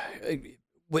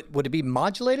 Would it be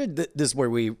modulated? This is where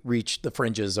we reach the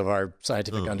fringes of our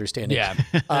scientific understanding. Yeah.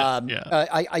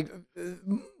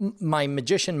 My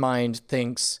magician mind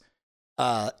thinks.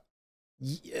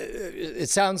 It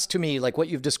sounds to me like what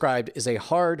you've described is a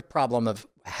hard problem of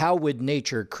how would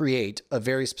nature create a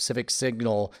very specific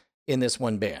signal in this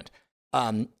one band.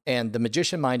 And the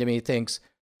magician mind of me thinks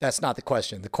that's not the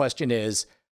question. The question is.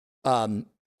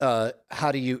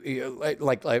 How do you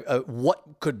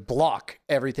what could block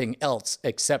everything else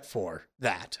except for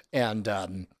that? And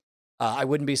I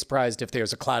wouldn't be surprised if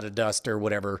there's a cloud of dust or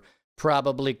whatever,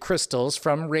 probably crystals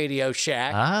from Radio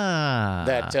Shack.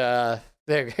 That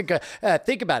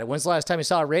think about it. When's the last time you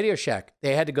saw a Radio Shack?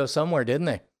 They had to go somewhere, didn't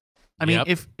they? I mean,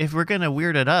 if we're gonna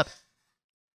weird it up,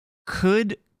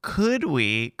 could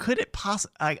it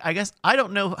possibly? I guess I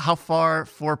don't know how far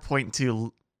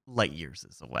 4.2 light years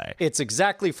is away. It's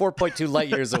exactly 4.2 light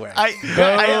years away.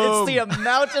 It's the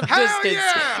amount of distance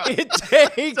it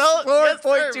takes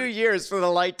 4.2 years for the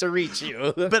light to reach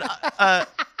you. But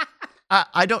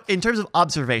I don't, in terms of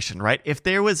observation, right? If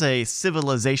there was a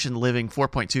civilization living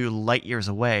 4.2 light years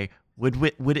away,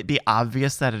 would it be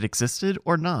obvious that it existed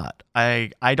or not?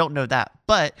 I don't know that.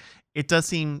 But it does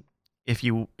seem, if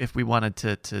we wanted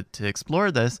to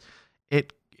explore this,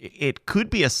 it could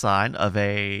be a sign of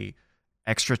a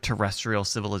extraterrestrial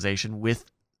civilization with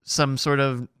some sort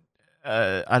of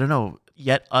I don't know,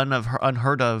 yet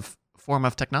unheard of form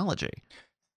of technology.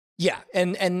 Yeah,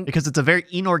 and because it's a very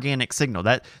inorganic signal.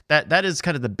 That is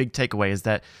kind of the big takeaway, is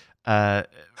that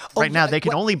right now they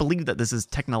can only believe that this is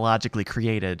technologically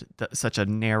created, such a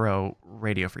narrow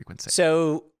radio frequency.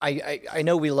 So I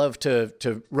know we love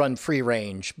to run free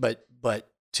range, but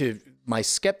to my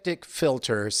skeptic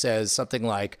filter says something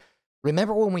like,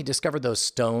 remember when we discovered those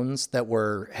stones that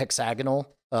were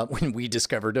hexagonal? When we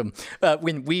discovered them,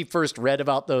 when we first read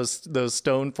about those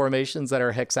stone formations that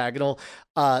are hexagonal,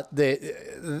 at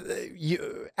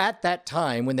that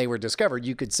time when they were discovered,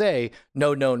 you could say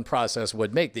no known process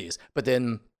would make these. But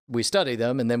then we study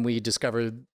them, and then we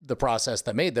discovered the process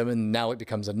that made them, and now it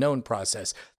becomes a known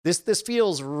process. This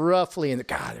feels roughly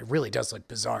God, it really does look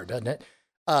bizarre, doesn't it?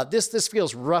 This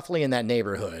feels roughly in that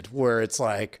neighborhood where it's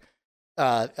like.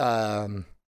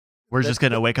 We're just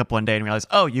going to wake up one day and realize,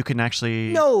 oh, you can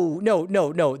actually... No.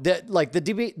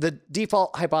 The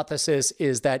default hypothesis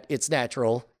is that it's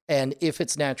natural. And if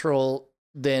it's natural,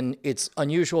 then it's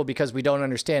unusual because we don't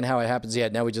understand how it happens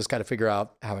yet. Now we just got to figure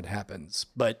out how it happens.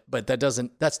 But that's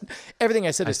everything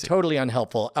I said is totally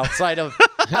unhelpful outside of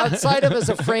as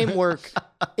a framework.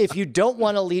 If you don't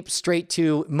want to leap straight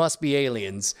to must be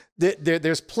aliens,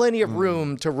 there's plenty of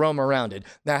room to roam around it.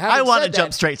 Now, I want to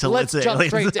jump straight to let's jump aliens.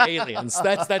 straight to aliens.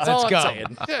 That's all I'm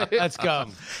saying. Let's go.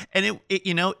 And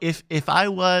if I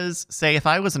was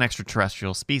an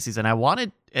extraterrestrial species and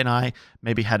I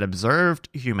maybe had observed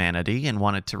humanity and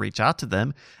wanted to reach out to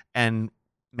them, and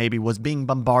maybe was being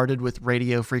bombarded with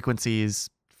radio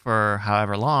frequencies for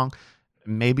however long,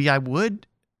 maybe I would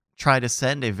try to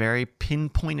send a very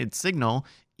pinpointed signal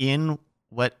in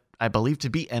what I believe to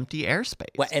be empty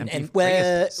airspace.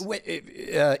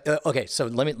 Okay, so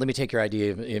let me take your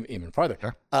idea even farther.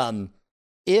 Sure.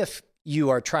 If you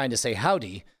are trying to say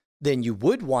howdy, then you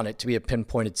would want it to be a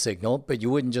pinpointed signal, but you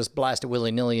wouldn't just blast it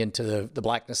willy-nilly into the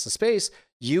blackness of space.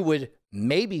 You would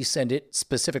maybe send it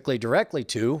specifically directly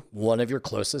to one of your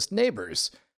closest neighbors.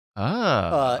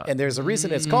 And there's a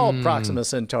reason it's called Proxima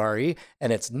Centauri,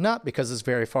 and it's not because it's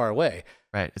very far away.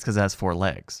 Right. It's because it has 4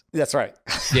 legs. That's right.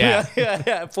 Yeah.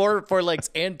 yeah. Four legs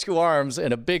and 2 arms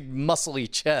and a big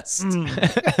muscly chest.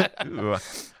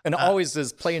 And always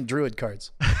is playing druid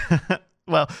cards.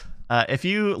 Well, if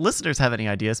you listeners have any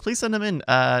ideas, please send them in.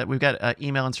 We've got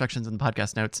email instructions in the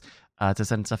podcast notes to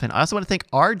send stuff in. I also want to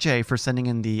thank RJ for sending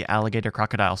in the alligator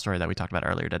crocodile story that we talked about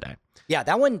earlier today. Yeah,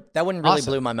 that one really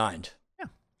blew my mind.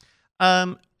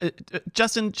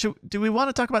 Justin, do we want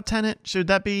to talk about Tenet? Should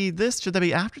that be this? Should that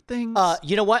be after things?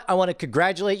 You know what? I want to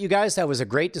congratulate you guys. That was a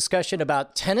great discussion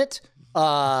about Tenet.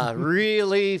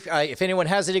 Really, if anyone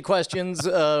has any questions,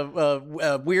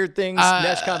 weird things,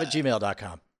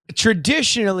 neshcom@gmail.com.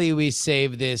 Traditionally, we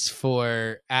save this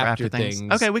for after things.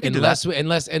 Okay, we can do that.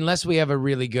 Unless we have a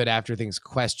really good after things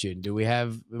question. Do we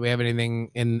have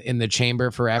anything in the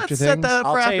chamber for after Let's set things? that up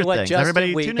I'll for tell you after what, things. Justin,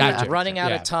 Everybody we're tune in. running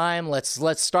out Yeah. of time. Let's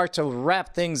start to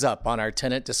wrap things up on our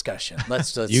Tenet discussion.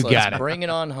 Let's got it. bring it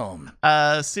on home.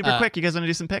 Super quick, you guys want to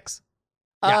do some picks?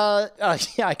 Yeah,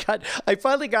 I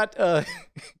finally got.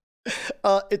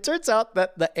 It turns out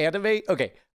that the anime.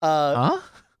 Okay.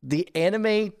 The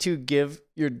anime to give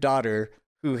your daughter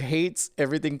who hates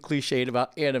everything cliched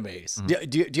about animes.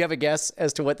 Do you have a guess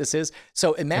as to what this is?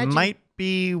 So imagine. It might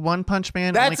be One Punch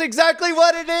Man. That's exactly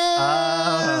what it is.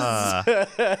 Ah.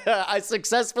 I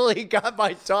successfully got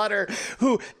my daughter,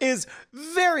 who is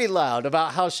very loud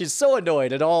about how she's so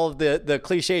annoyed at all of the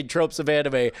cliched tropes of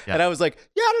anime. Yeah. And I was like,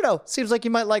 yeah, I don't know. Seems like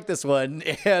you might like this one.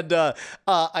 And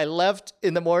I left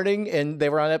in the morning and they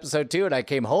were on episode 2, and I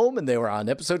came home and they were on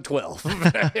episode 12.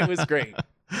 It was great.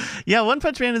 Yeah, One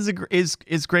Punch Man is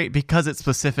great because it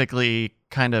specifically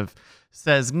kind of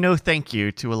says no thank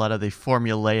you to a lot of the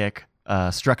formulaic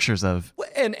structures of,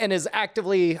 and is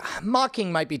actively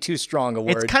mocking might be too strong a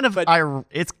word. it's kind of but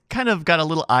it's kind of got a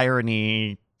little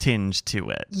irony tinge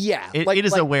to it. yeah, It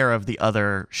is aware of the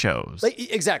other shows.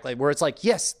 Exactly, where it's like,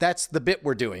 yes, that's the bit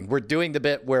we're doing. We're doing the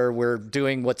bit where we're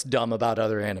doing what's dumb about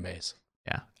other animes.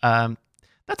 Yeah.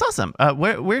 That's awesome.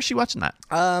 Where is she watching that?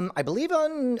 I believe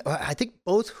on, I think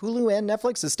both Hulu and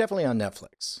Netflix. It's definitely on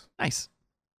Netflix. Nice.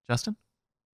 Justin?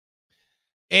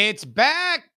 It's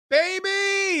back,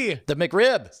 baby. The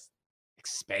McRib.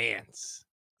 Expanse.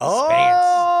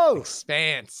 Oh!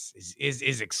 Expanse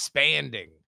is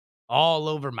expanding all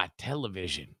over my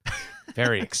television.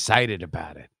 Very excited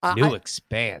about it. New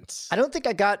Expanse. I don't think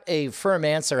I got a firm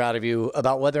answer out of you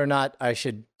about whether or not I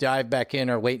should dive back in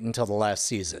or wait until the last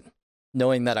season.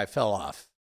 knowing that I fell off.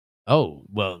 Oh,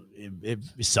 well,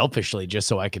 selfishly, just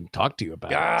so I can talk to you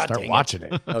about it. Start watching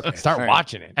it. Okay. Start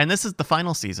watching it. And this is the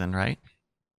final season, right?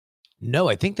 No,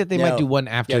 I think that they might do one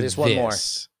after there's this. one more.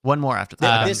 One more after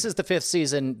that. This is the 5th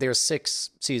season. There's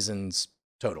 6 seasons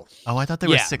total. Oh, I thought there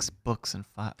were 6 books and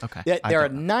 5. Okay. There are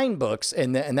 9 books,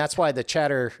 and that's why the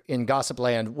chatter in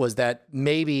Gossipland was that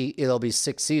maybe it'll be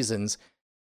 6 seasons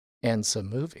and some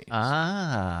movies.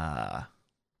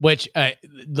 Which,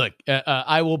 look,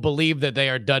 I will believe that they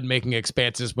are done making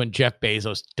Expanses when Jeff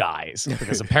Bezos dies,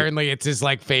 because apparently it's his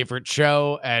like favorite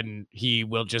show, and he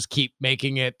will just keep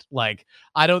making it. Like,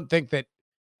 I don't think that.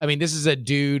 I mean, this is a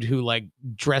dude who like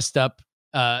dressed up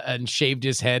and shaved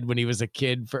his head when he was a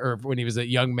kid or when he was a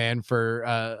young man for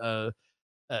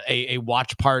a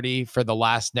watch party for the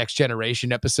last Next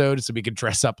Generation episode, so we could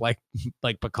dress up like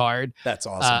Picard. That's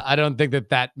awesome. I don't think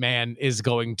that man is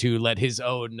going to let his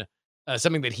own.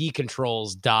 Something that he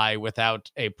controls die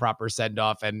without a proper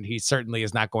send-off, and he certainly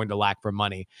is not going to lack for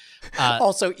money.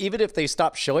 Also, even if they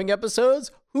stop showing episodes,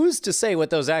 who's to say what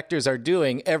those actors are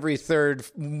doing every third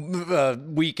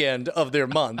weekend of their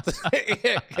month?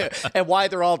 And why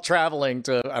they're all traveling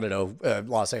to, I don't know,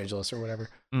 Los Angeles or whatever.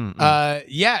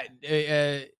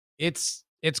 It's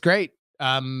great.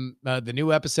 The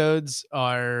new episodes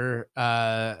are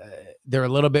they're a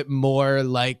little bit more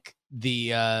like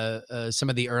the some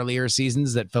of the earlier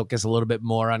seasons that focus a little bit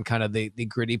more on kind of the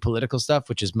gritty political stuff,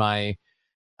 which is my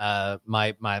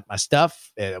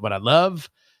stuff, what I love.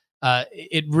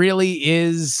 It really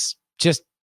is just,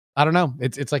 I don't know,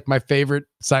 it's like my favorite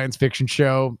science fiction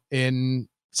show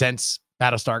since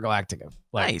Battlestar Galactica.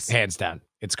 Like, nice. Hands down.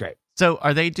 It's great. So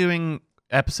are they doing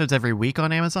episodes every week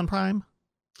on Amazon Prime?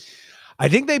 I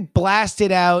think they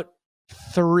blasted out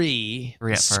 3 at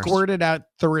first. Squirted out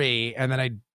 3, and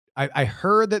then I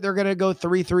heard that they're gonna go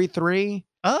 3-3-3.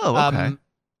 Oh, okay.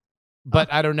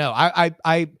 But I don't know.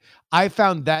 I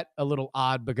found that a little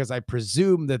odd, because I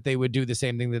presume that they would do the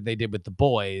same thing that they did with The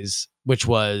Boys, which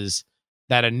was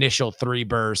that initial 3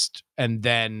 burst and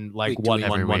then like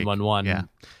 1-1-1-1-1. Yeah.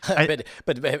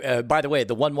 But by the way,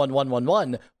 the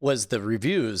 1-1-1-1-1 was the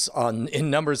reviews in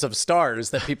numbers of stars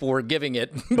that people were giving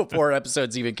it before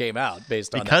episodes even came out,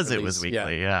 based on because that it was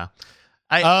weekly. Yeah.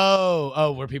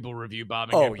 Were people review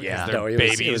bombing? Oh it yeah, no,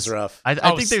 it was rough. I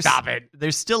think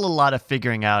there's still a lot of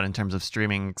figuring out in terms of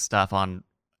streaming stuff on.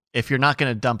 If you're not going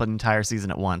to dump an entire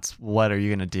season at once, what are you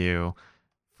going to do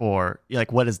for,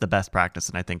 like, what is the best practice?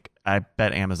 And I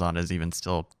bet Amazon is even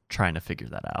still trying to figure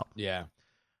that out. Yeah.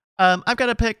 I've got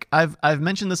a pick. I've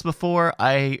mentioned this before.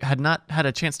 I had not had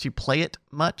a chance to play it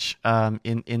much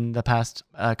in the past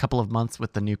couple of months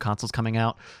with the new consoles coming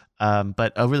out.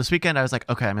 But over this weekend, I was like,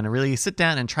 okay, I'm going to really sit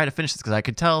down and try to finish this, because I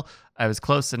could tell I was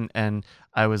close and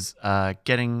I was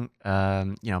getting,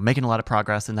 making a lot of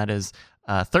progress. And that is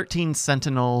 13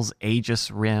 Sentinels Aegis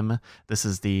Rim. This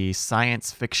is the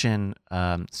science fiction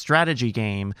strategy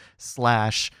game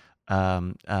 /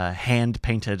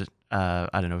 hand-painted,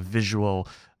 visual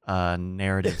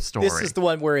narrative story. This is the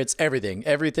one where it's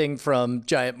everything from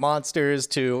giant monsters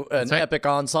to an epic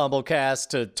ensemble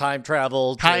cast to time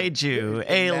travel, kaiju,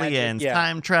 aliens,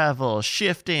 time travel,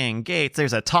 shifting gates.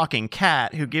 There's a talking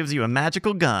cat who gives you a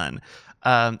magical gun.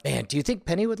 Man, do you think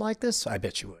Penny would like this? I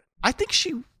bet you would. I think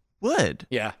she would.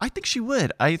 Yeah, I think she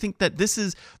would. I think that this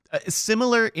is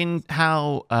similar in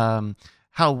how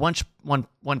One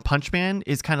Punch Man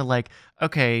is kind of like,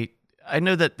 okay, I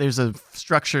know that there's a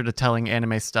structure to telling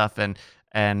anime stuff, and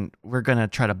we're going to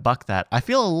try to buck that. I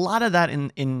feel a lot of that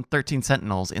in 13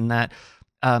 Sentinels, in that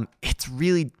it's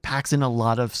really packs in a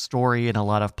lot of story and a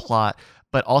lot of plot,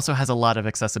 but also has a lot of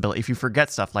accessibility. If you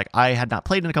forget stuff, like I had not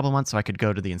played in a couple months, so I could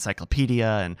go to the encyclopedia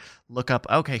and look up,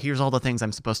 okay, here's all the things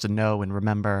I'm supposed to know and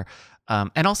remember.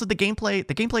 And also the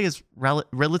gameplay is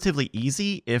relatively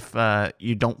easy if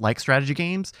you don't like strategy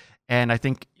games, and I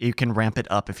think you can ramp it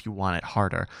up if you want it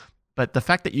harder. But the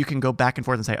fact that you can go back and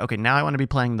forth and say, okay, now I want to be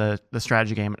playing the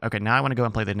strategy game. Okay, now I want to go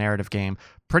and play the narrative game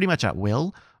pretty much at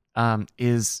will,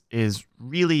 is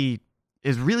really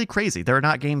crazy. There are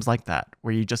not games like that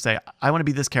where you just say, I want to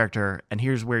be this character, and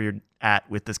here's where you're at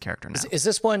with this character now. Is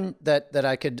this one that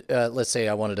I could, let's say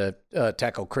I wanted to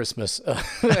tackle Christmas.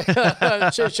 When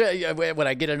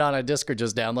I get it on a disc or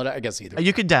just download it? I guess either.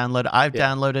 You could download it. I've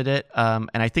downloaded it, and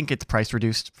I think it's price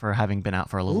reduced for having been out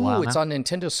for a little while now. It's on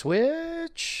Nintendo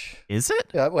Switch? Is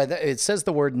it? Well, it says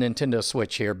the word Nintendo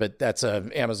Switch here, but that's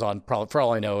Amazon. For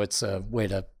all I know, it's a way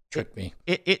to trick me.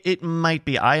 It might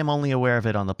be. I am only aware of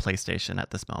it on the PlayStation at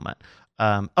this moment.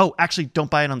 Actually,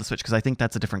 don't buy it on the Switch because I think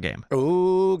that's a different game.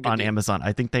 Oh, on Amazon.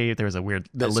 I think there's a weird.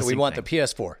 So we want thing. the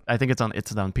PS4. I think it's on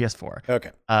PS4.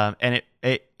 Okay. And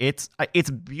it's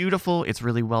beautiful. It's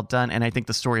really well done, and I think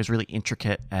the story is really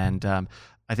intricate. And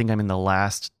I think I'm in the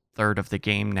last third of the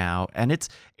game now, and it's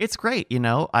great. You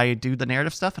know, I do the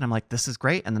narrative stuff, and I'm like, this is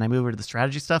great. And then I move over to the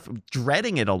strategy stuff,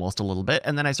 dreading it almost a little bit,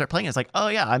 and then I start playing it. It's like, oh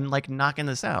yeah, I'm like knocking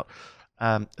this out.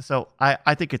 So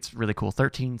I think it's really cool.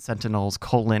 13 Sentinels: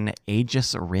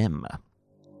 Aegis Rim.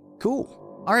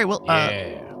 Cool. All right, well,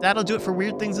 that'll do it for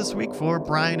Weird Things this week. For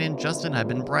Brian and Justin, I've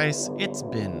been Bryce. It's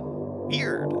been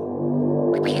weird.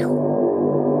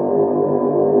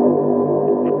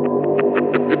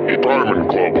 Diamond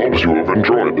Club hopes you have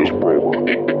enjoyed this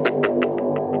program.